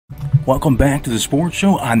Welcome back to the sports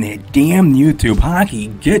show on that damn YouTube. Hockey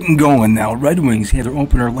getting going now. Red Wings had their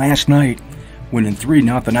opener last night, winning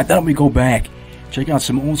 3-0. I thought we'd go back, check out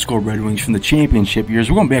some old school Red Wings from the championship years.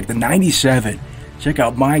 We're going back to '97. Check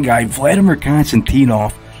out my guy, Vladimir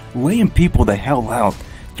Konstantinov, laying people the hell out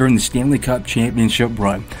during the Stanley Cup championship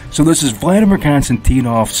run. So this is Vladimir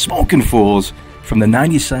Konstantinov, Smoking Fools, from the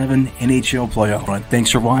 '97 NHL playoff run. Thanks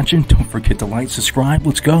for watching. Don't forget to like, subscribe.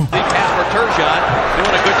 Let's go. Big pass for Turgeon,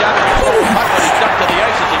 doing a good job. He stuck to the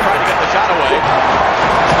ice as he tried to get the shot away.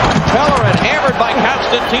 Pellerin hammered by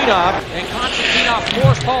Konstantinov, and Konstantinov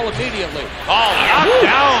forced Hall immediately. Oh, knocked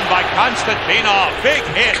down by Konstantinov. Big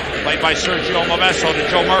hit played by Sergio Momesso to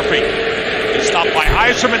Joe Murphy. He's stopped by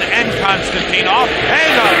Yzerman and Konstantinov.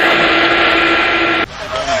 Hang on.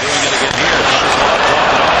 Doing it again here.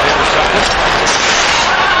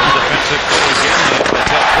 Defensive play again.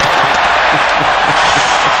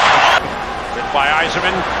 Hit by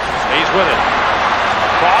Yzerman. Stays with it.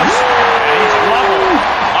 Cross. And he's level.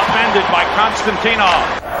 Upended by Konstantinov.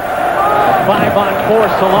 5-on-4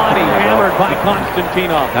 Solani, hammered by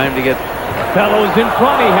Konstantinov. Time to get Fellows in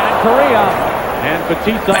front. He had Korea. And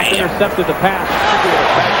Fatitsov intercepted the pass.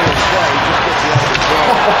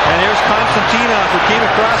 And there's Konstantinov, who came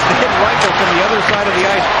across to hit Reichel from the other side of the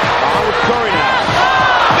ice. On with Curry now.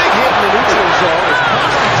 Big hit in the neutral zone as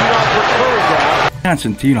Konstantinov put Curry down.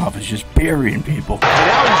 Konstantinov is just burying people. And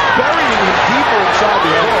now he's burying people inside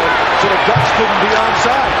the zone, so the Ducks couldn't be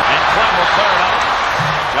onside. And Clem will clear it out.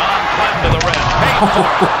 John Clem to the rim. Paid for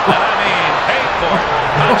it. And I mean, paid for it.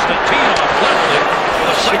 Konstantinov left it for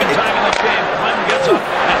the second time in the game. Clem gets up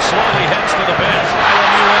and slowly heads to the bench.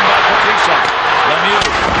 Lemieux in by Fatitsov. Lemieux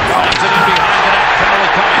finds it in behind the net. Penalty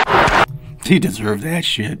coming. He deserved that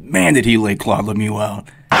shit. Man, did he lay Claude Lemieux out.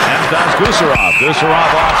 And does Gusarov.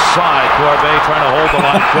 Gusarov offside. Corbet trying to hold the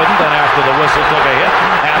line. Couldn't. Then after the whistle took a hit.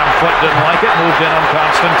 Adam Foote didn't like it. Moved in on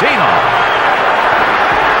Konstantinov.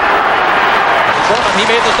 He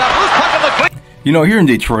made the stop. Loose puck in the quick. You know, here in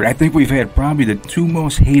Detroit, I think we've had probably the two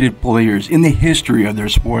most hated players in the history of their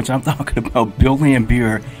sports. I'm talking about Bill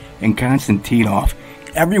Laimbeer and Konstantinov.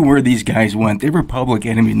 Everywhere these guys went, they were public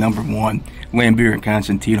enemy number one, Laimbeer and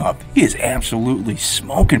Konstantinov. He is absolutely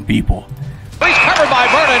smoking people. He's covered by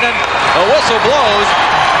Vernon, and the whistle blows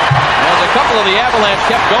as a couple of the Avalanche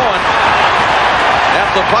kept going.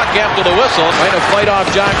 After the puck, after the whistle, trying to fight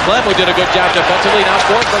off John Clem, who did a good job defensively. Now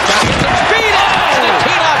scores for Speed!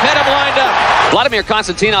 Konstantinov had him lined up. Vladimir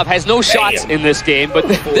Konstantinov has no shots in this game, but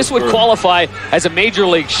this would qualify as a major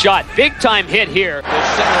league shot. Big time hit here. Center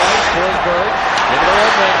ice, Forsberg, into the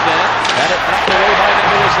red wing net. Had it knocked away by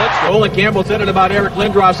Nicholas Lidstrom. Olin Campbell said it about Eric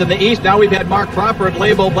Lindros in the East. Now we've had Mark Crawford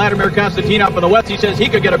label Vladimir Konstantinov in the West. He says he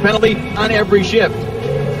could get a penalty on every shift.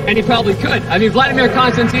 And he probably could. I mean, Vladimir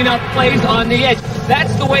Konstantinov plays on the edge.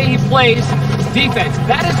 That's the way he plays defense.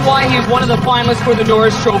 That is why he's one of the finalists for the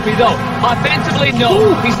Norris Trophy, though. Offensively,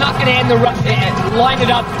 no. He's not going to line it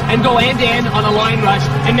up and go end-to-end on a line rush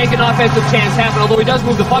and make an offensive chance happen, although he does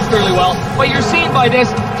move the puck fairly well. But you're seeing by this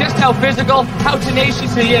just how physical, how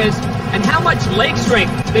tenacious he is, and how much leg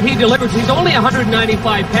strength that he delivers. He's only 195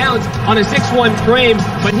 pounds on a 6'1 frame,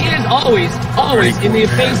 but he is always in the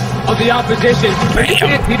face of the opposition. When you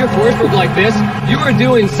hit Peter Forsberg like this, you are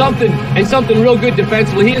doing something, and something real good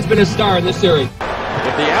defensively. He has been a star in this series. If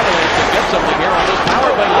the Avalanche can get something here on this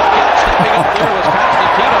power play, look at stepping up there was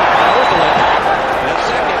Konstantinov by Oberlin. And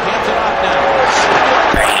second hands it off now.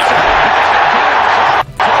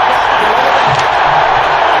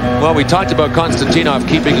 Well, we talked about Konstantinov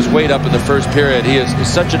keeping his weight up in the first period. He is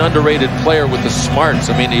such an underrated player with the smarts.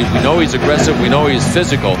 I mean, we know he's aggressive. We know he's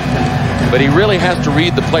physical. But he really has to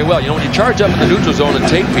read the play well. You know, when you charge up in the neutral zone and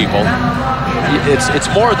take people, it's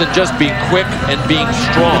more than just being quick and being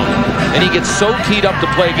strong. And he gets so keyed up to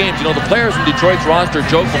play games. You know, the players in Detroit's roster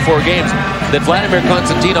joke before games that Vladimir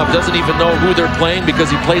Konstantinov doesn't even know who they're playing because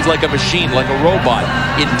he plays like a machine, like a robot.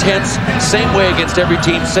 Intense, same way against every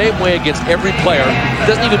team, same way against every player. It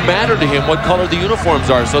doesn't even matter to him what color the uniforms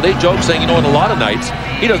are. So they joke saying, you know, in a lot of nights,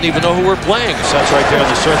 he doesn't even know who we're playing. That's right there in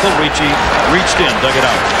the circle. Ricci reached in, dug it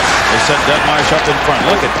out. They sent Detmarsh up in front.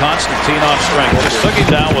 Look at Konstantinov's strength. Just took him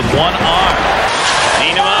down with one arm.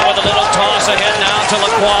 Neenema with a little toss ahead now to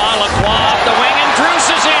Lacroix. Lacroix off the wing, and Druce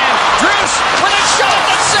is in. Druce with a shot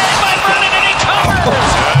that's saved by Vernon, and he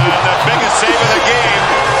covers. And the biggest save of the game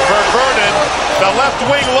for Vernon. The left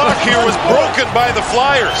wing lock here was broken by the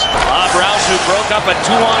Flyers. Bob Rouse, who broke up a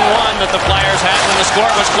 2-on-1 that the Flyers had when the score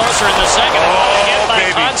was closer in the second. Hit by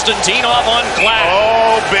Konstantinov on Glad.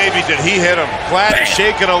 Oh, baby, did he hit him. Glad is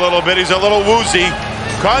shaking a little bit. He's a little woozy.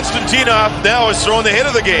 Konstantinov now is throwing the hit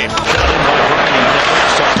of the game. Puck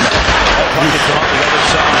is on the other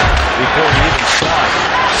side.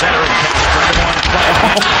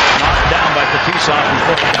 face-off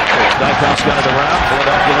before the backboard. Dykhouse got it around.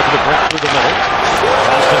 Philadelphia looking to break through the middle.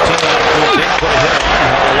 Konstantinov put a hit on.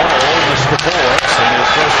 Held low. Missed the boards. And his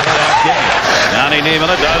first shutout game. Yanni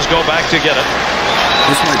Nieminen does go back to get it.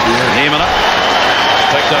 This might be it. Nieminen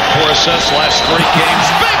picked up 4 assists last 3 games.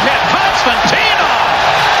 Big hit. Konstantinov.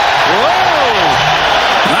 Whoa!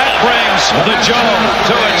 That brings the Joe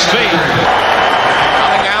to its feet.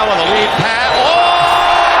 Coming out with a lead pass.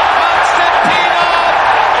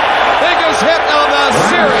 Hit of the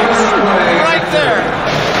series right there.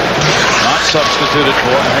 Not substituted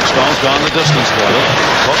for. Ekstrom's gone the distance for it.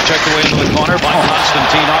 Poke checked away into the corner by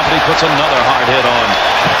Konstantinov, and he puts another hard hit on.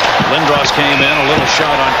 Lindros came in, a little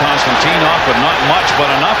shot on Konstantinov, but not much, but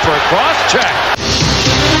enough for a cross check.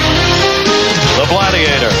 The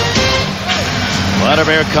Gladiator,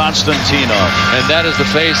 Vladimir Konstantinov. And that is the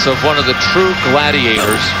face of one of the true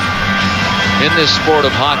gladiators in this sport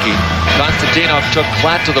of hockey. Konstantinov took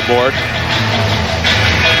Klatt to the board.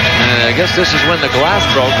 And I guess this is when the glass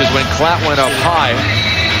broke, is when Klatt went up high.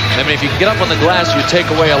 I mean, if you get up on the glass, you take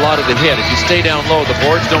away a lot of the hit. If you stay down low, the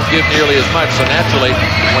boards don't give nearly as much. So naturally,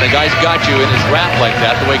 when a guy's got you in his wrap like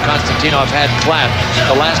that, the way Konstantinov had Klatt,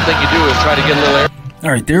 the last thing you do is try to get a little air.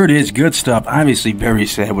 All right, there it is. Good stuff. Obviously, very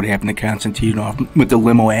sad what happened to Konstantinov with the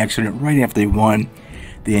limo accident right after they won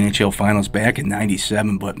the NHL Finals back in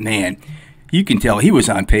 '97. But, man, you can tell he was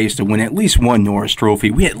on pace to win at least one Norris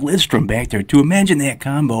Trophy. We had Lidstrom back there, too. Imagine that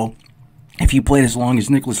combo if you played as long as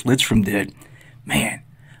Nicholas Lidstrom did. Man,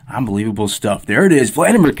 unbelievable stuff. There it is.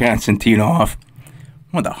 Vladimir Konstantinov,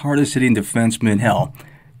 one of the hardest-hitting defensemen, hell,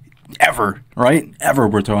 ever, right? Ever,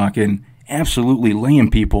 we're talking. Absolutely laying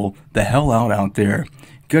people the hell out there.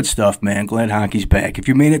 Good stuff, man. Glad hockey's back. If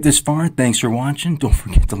you made it this far, thanks for watching. Don't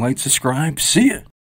forget to like, subscribe. See ya.